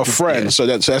two. A friend. Yeah. So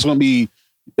that's gonna be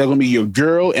your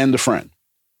girl and the friend.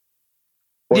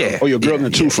 Or your girl and the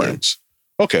 2 friends.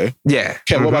 Okay. Yeah.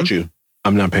 Kev, what about you?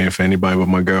 I'm not paying for anybody but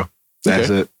my girl. That's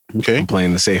it. Okay. I'm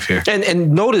playing the safe here.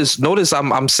 And notice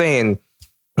I'm saying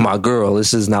my girl.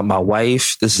 This is not my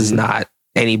wife. This is not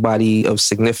anybody of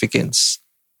significance.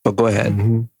 But go ahead.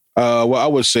 Mm-hmm. What I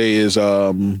would say is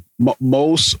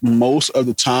most of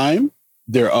the time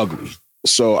they're ugly.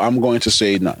 So I'm going to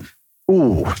say none.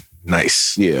 Ooh,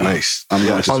 nice. Yeah, nice. I'm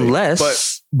going to unless,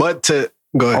 say. But to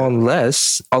go ahead.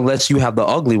 Unless you have the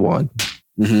ugly one.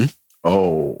 Mm-hmm.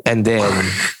 Oh, and then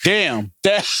damn.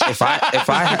 If I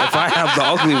have the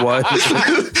ugly one,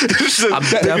 I'm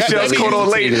definitely caught on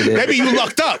late. Maybe you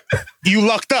lucked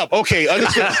up. Okay,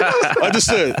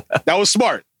 understood. That was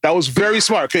smart. That was very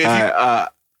smart.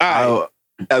 That's wild.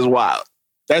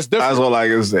 That's different. That's all I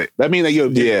can say. That means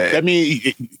that That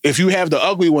means if you have the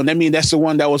ugly one, that means that's the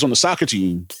one that was on the soccer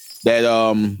team. That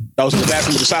was in the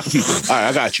bathroom with the soccer people. All right,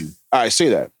 I got you. All right, say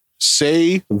that.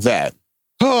 Say that.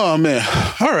 Oh man.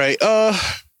 All right.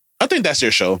 I think that's their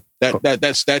show. That's what they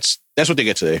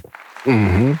get today.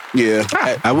 Mm-hmm. Yeah.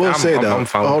 I will say though.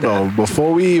 Hold on.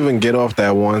 Before we even get off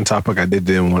that one topic, I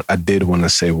did want to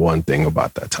say one thing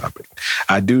about that topic.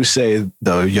 I do say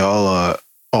though, y'all are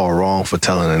all wrong for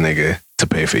telling a nigga to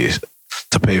pay for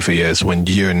yours when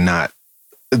you're not.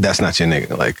 That's not your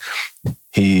nigga. Like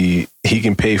he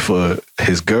can pay for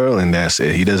his girl and that's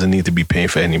it. He doesn't need to be paying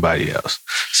for anybody else.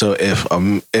 So if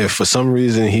for some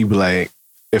reason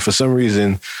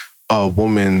a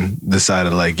woman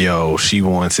decided like, yo, she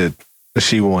wants him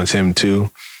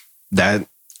too, that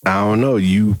I don't know,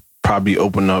 you probably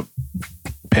open up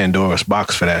Pandora's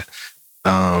box for that.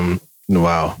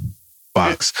 Wow.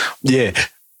 Box. Yeah.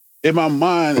 In my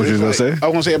mind, what you gonna say? I was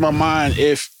gonna say in my mind,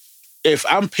 if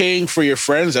I'm paying for your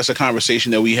friends, that's a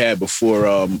conversation that we had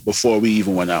before we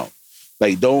even went out.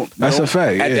 Like, that's a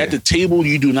fact. At the table,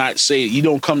 you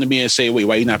don't come to me and say, wait,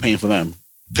 why you not paying for them?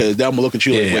 Because then I'm gonna look at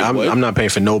you like, wait, I'm not paying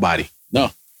for nobody. No.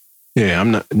 Yeah,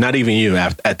 I'm not even you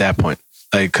at that point.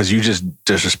 Like, because you just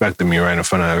disrespected me right in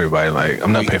front of everybody. Like,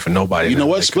 I'm not paying for nobody. You know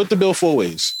what? Like, split the bill 4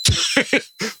 ways.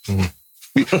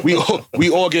 we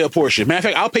all get a portion. Matter of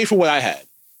fact, I'll pay for what I had.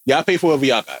 Y'all pay for whatever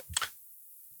y'all got.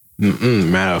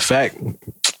 Matter of fact,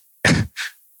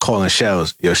 calling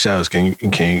Shellz. Yo, Shellz, can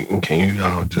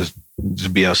you just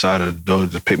be outside of the door,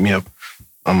 just pick me up?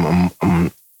 I'm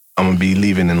gonna be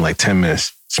leaving in like 10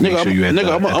 minutes. So make sure you at the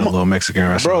little Mexican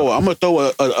restaurant. Bro, I'm gonna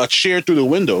throw a chair through the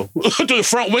window, through the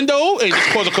front window, and just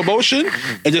cause a commotion,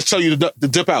 and just tell you to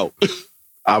dip out.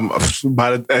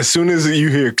 As soon as you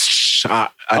hear, I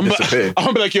disappeared. I'm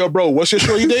gonna be like, yo, bro, what's your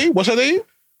shorty name? What's her name?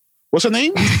 What's her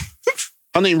name?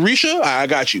 Her name Risha? I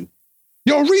got you.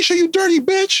 Yo, Risha, you dirty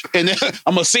bitch. And then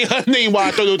I'm gonna say her name while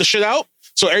I throw the shit out.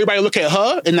 So everybody look at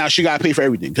her, and now she gotta pay for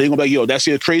everything. Cause they're gonna be like, yo, that's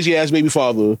your crazy ass baby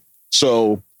father.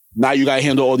 So now you gotta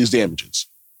handle all these damages.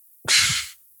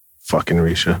 Fucking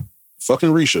Risha.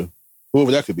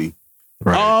 Whoever that could be.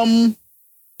 Right.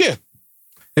 Yeah.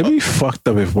 It'd be fucked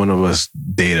up if one of us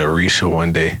date a Risha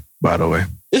one day, by the way.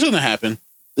 It's gonna happen.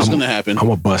 I'm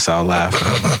gonna bust out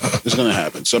laughing. It's gonna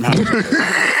happen. Somehow.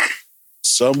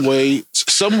 Some way,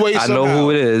 somehow. I know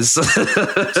who it is.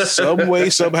 Some way,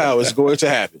 somehow, it's going to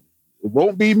happen. It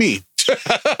won't be me.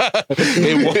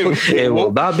 It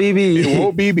will not be me. It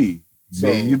won't be me. So.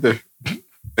 Me either.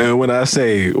 And when I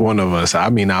say one of us, I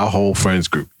mean our whole friends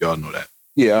group. Y'all know that.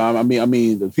 Yeah, I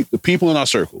mean the people in our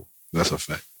circle. That's a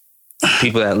fact.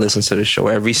 People that listen to the show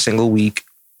every single week.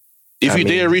 If you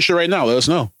dare reach her right now, let us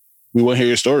know. We want to hear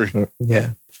your story.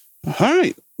 Yeah. All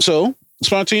right. So,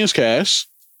 Spontaneouscast.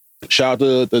 Shout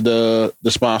out to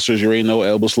the sponsors. You already know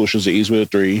Elbow Solutions, the Ease with a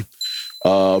 3.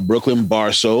 Brooklyn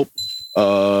Bar Soap.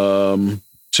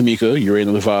 Tamika, you already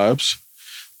know the vibes.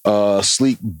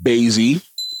 Sleek Basie.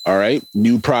 All right.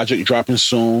 New project dropping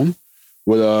soon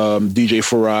with DJ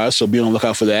Faraz. So be on the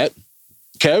lookout for that.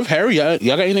 Kev, Harry, y'all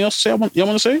got anything else to say? Y'all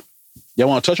want to say? Y'all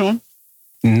want to touch on?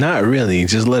 Not really.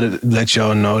 Just let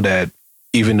y'all know that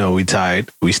even though we tied,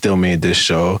 we still made this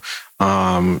show.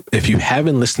 If you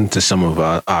haven't listened to some of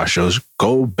our shows,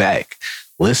 go back.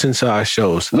 Listen to our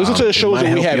shows. Listen to the shows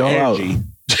where we have energy.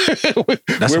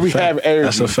 Where we have energy.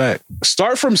 That's a fact.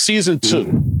 Start from season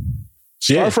 2.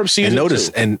 Start from season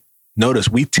 2. And notice,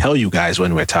 we tell you guys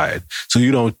when we're tired. So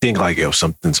you don't think like, yo,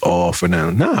 something's off or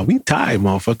now. Nah, we tired,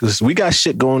 motherfuckers. We got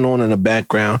shit going on in the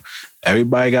background.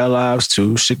 Everybody got lives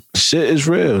too. Shit is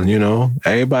real, you know.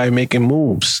 Everybody making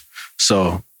moves.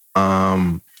 So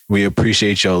we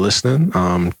appreciate y'all listening.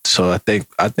 So I think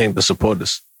the support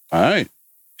us. All right.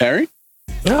 Harry?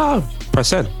 Yeah,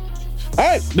 press in. All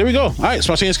right, there we go. All right,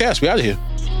 Spontaneouscast. We out of here.